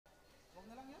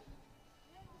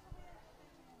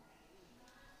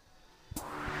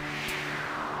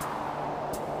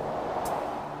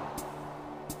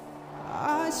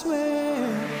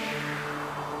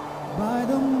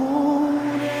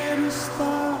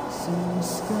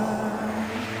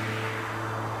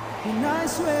I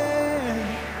swear,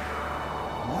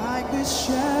 like the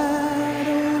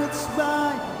shadow that's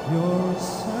by your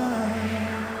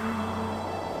side,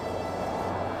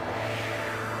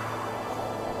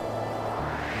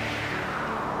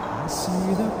 I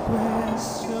see the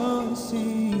questions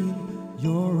in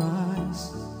your eyes.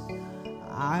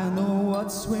 I know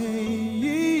what's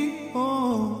weighing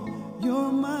on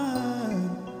your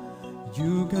mind.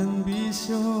 You can be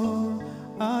sure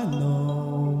I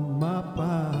know my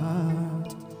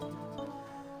part,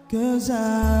 'cause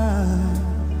I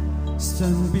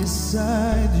stand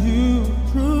beside you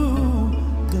through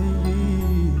the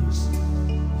years.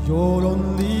 Your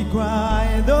only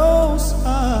cry, those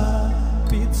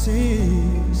happy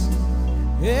tears.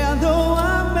 And though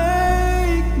I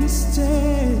make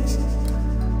mistakes,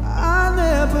 I'll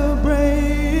never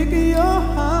break your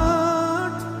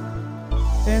heart.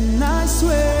 And I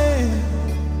swear,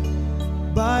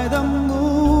 by the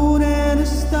moon and the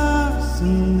stars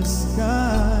in the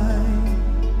sky,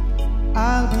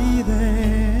 I'll be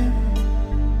there.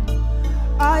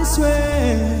 I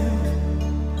swear,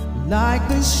 like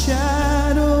the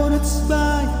shadow that's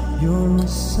by your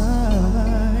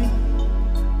side,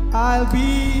 I'll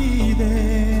be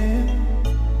there.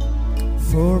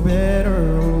 For better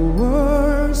or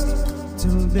worse,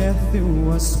 till death do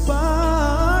us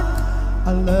part.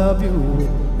 I love you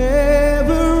with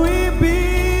every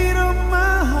beat of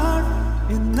my heart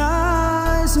in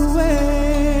nice way.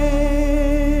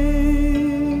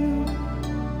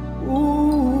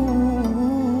 Ooh.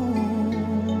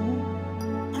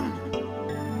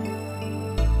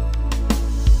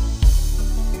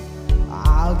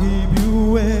 I'll give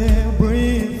you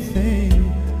everything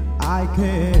I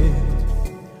can.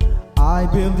 I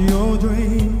build your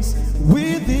dreams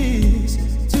with these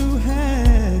two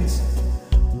hands.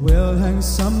 We'll hang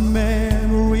some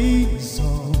memories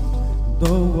on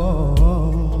the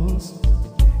walls.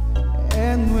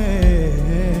 And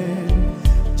when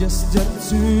just the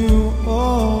two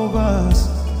of us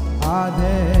are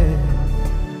there,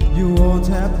 you won't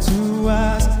have to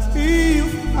ask if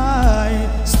I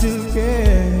still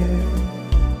care.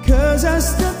 'Cause as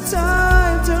the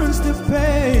time turns the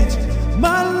page,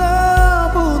 my love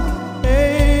won't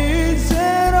age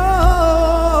at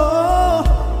all.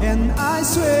 And I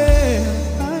swear,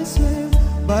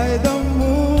 by the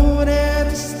moon and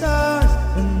the stars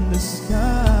in the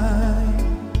sky,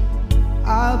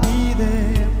 I'll be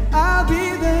there, I'll be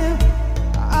there.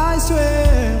 I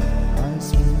swear,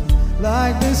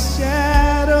 like the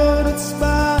shadow that's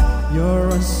by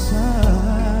your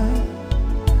side,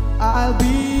 I'll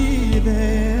be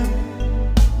there.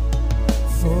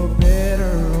 For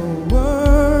better or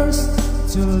worse,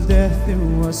 till death do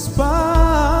us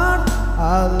part.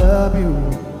 I love you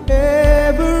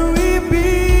every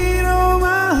beat of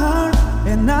my heart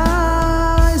and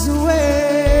I swear.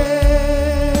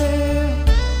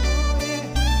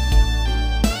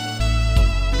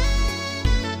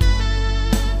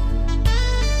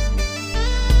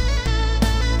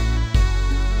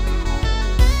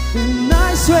 And I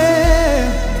swear,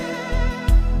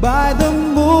 by the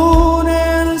moon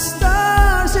and the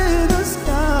stars in the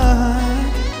sky,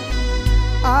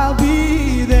 I'll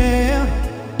be there.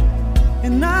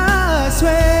 And I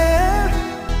swear,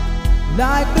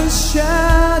 like the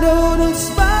shadow that's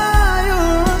by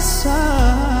your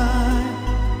side,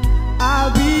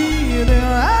 I'll be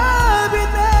there, I'll be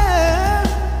there.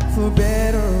 For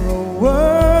better or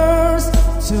worse,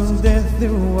 till death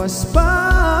do us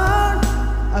part.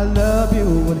 I love you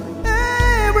with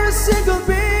every single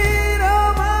beat of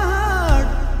my heart,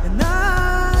 and I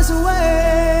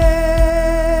swear,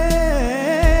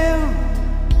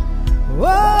 oh,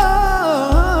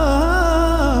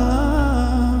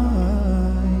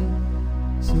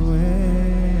 I swear.